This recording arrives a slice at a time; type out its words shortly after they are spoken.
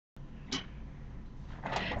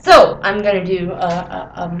So I'm gonna do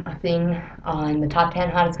a thing on the top 10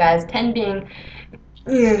 hottest guys. 10 being,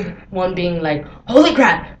 one being like, holy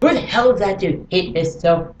crap, who the hell is that dude? He is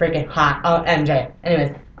so freaking hot. Oh, MJ.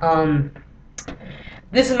 Anyways,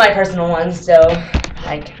 this is my personal one. So,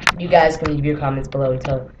 like, you guys can leave your comments below and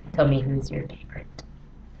tell me who's your favorite.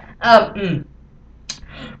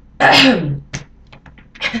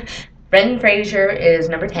 Brendan Fraser is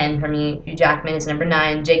number 10 for me. Hugh Jackman is number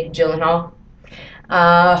 9. Jake Gyllenhaal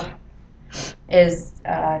is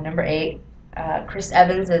number 8. Chris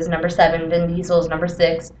Evans is number 7. Vin Diesel is number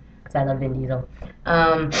 6, because I love Vin Diesel.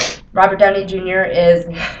 Robert Downey Jr. is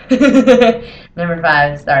number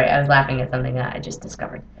 5. Sorry, I was laughing at something that I just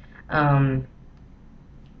discovered. I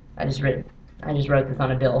just wrote this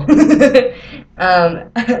on a bill.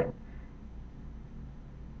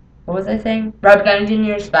 What was I saying? Robert Downey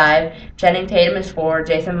Jr. is 5. Channing Tatum is 4.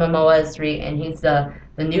 Jason Momoa is 3, and he's the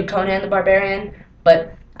new Conan the Barbarian.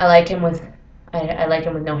 But I like him with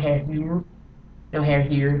no hair here, no hair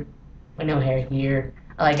here, and no hair here.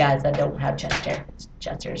 I like guys that don't have chest hair.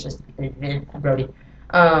 Chest hair is just Brody.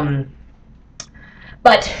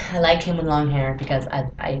 But I like him with long hair because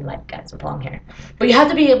I like guys with long hair. But you have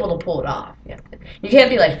to be able to pull it off. You can't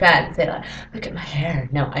be like fat and say like, look at my hair.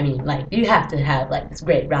 No, I mean like you have to have like this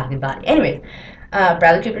great rocking body. Anyways,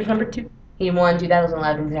 Bradley Cooper's number 2. He won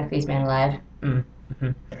 2011 Sexiest Man Alive.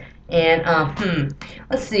 And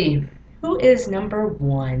let's see, who is number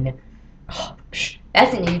 1? Oh,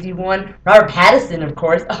 that's an easy one. Robert Pattinson, of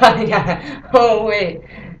course. Oh yeah. Oh wait.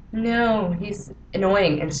 No, he's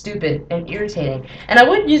annoying and stupid and irritating. And I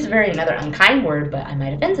would use another unkind word, but I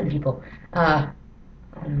might offend some people.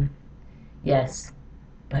 Yes,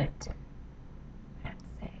 but I have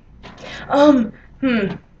to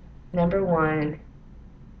say, number 1.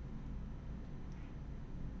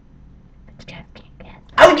 You guys can't guess.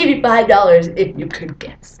 I would give you $5 if you could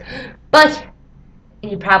guess, but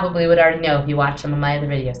you probably would already know if you watched some of my other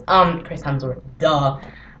videos. Chris Hemsworth, duh.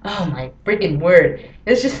 Oh my freaking word.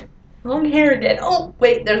 It's just long hair again. Oh,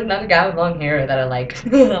 wait, there's another guy with long hair that I like.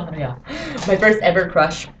 Oh, yeah. My first ever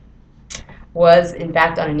crush was, in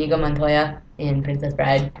fact, on Inigo Montoya in Princess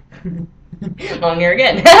Bride. Long hair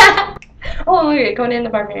again. Oh, look at Conan the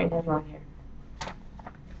Barbarian has long hair.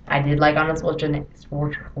 I did like Arnold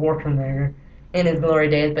Schwarzenegger in his glory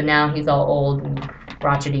days, but now he's all old and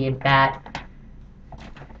crotchety and fat.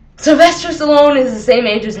 Sylvester Stallone is the same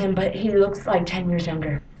age as him, but he looks like 10 years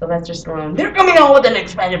younger. Sylvester Stallone. They're coming out with an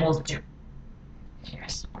Expendables 2.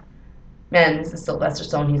 Yes. Man, this is Sylvester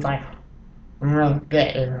Stallone. He's like, I'm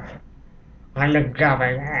the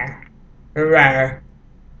governor.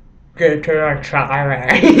 Get to the trial.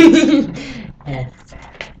 Yes.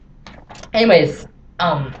 Anyways,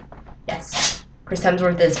 yes. Chris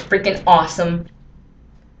Hemsworth is freaking awesome.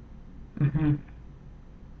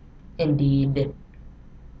 Indeed.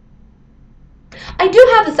 I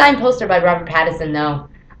do have a signed poster by Robert Pattinson, though.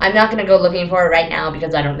 I'm not going to go looking for it right now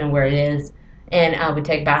because I don't know where it is. And it would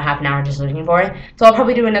take about half an hour just looking for it. So I'll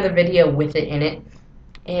probably do another video with it in it.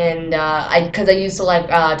 And because I used to like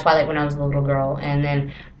Twilight when I was a little girl. And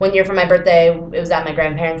then one year for my birthday, it was at my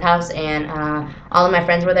grandparents' house. And all of my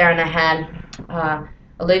friends were there. And I had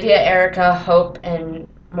Olivia, Erica, Hope, and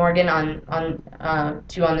Morgan on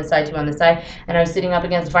 2 on this side, 2 on this side, and I was sitting up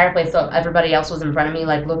against the fireplace, so everybody else was in front of me,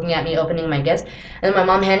 like looking at me opening my gifts. And then my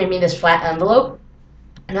mom handed me this flat envelope,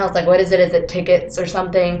 and I was like, "What is it? Is it tickets or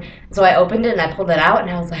something?" So I opened it and I pulled it out, and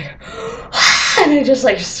I was like, and I just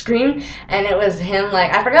like screamed, and it was him.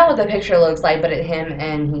 Like I forgot what the picture looks like, but it's him,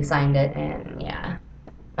 and he signed it, and yeah.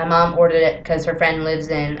 My mom ordered it because her friend lives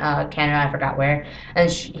in Canada, I forgot where, and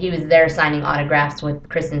he was there signing autographs with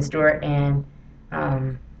Kristen Stewart, and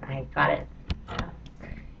I got it.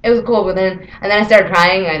 It was cool, but then I started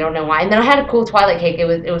crying. I don't know why. And then I had a cool Twilight cake. It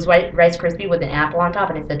was Rice Krispie with an apple on top,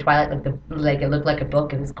 and it said Twilight, like it looked like a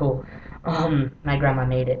book. It was cool. My grandma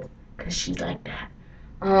made it because she's like that.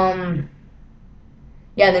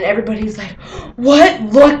 Yeah, and then everybody's like, what,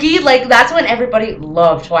 Lucky? Like, that's when everybody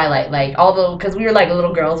loved Twilight. Like, because we were, like,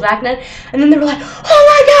 little girls back then. And then they were like, oh,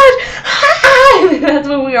 my gosh! And that's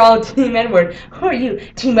when we were all Team Edward. Who are you?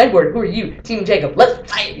 Team Edward. Who are you? Team Jacob.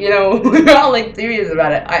 Let's fight, you know? We were all, like, serious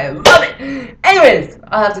about it. I love it. Anyways,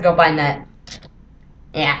 I'll have to go find that.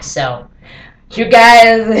 Yeah, so, you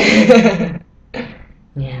guys...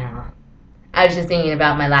 Yeah. I was just thinking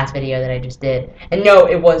about my last video that I just did. And no,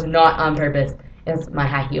 it was not on purpose. It's my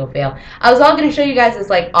high heel fail. I was all going to show you guys this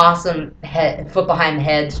like awesome foot behind the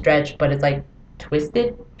head stretch, but it's like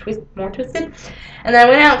more twisted. And then I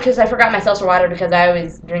went out because I forgot my seltzer water because I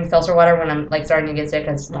always drink seltzer water when I'm like starting to get sick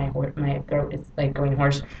because my throat is like going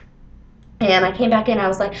hoarse. And I came back in. I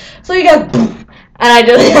was like, so you guys, and I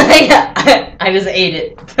just I just ate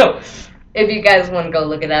it. So if you guys want to go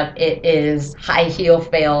look it up, it is High Heel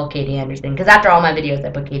Fail Katie Anderson. Because after all my videos, I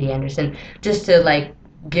put Katie Anderson just to like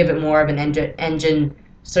give it more of an engine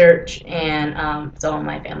search, and so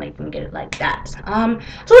my family can get it like that.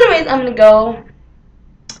 So anyways, I'm gonna go.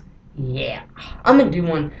 Yeah, I'm gonna do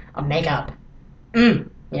one of makeup.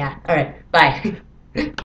 Yeah. All right. Bye.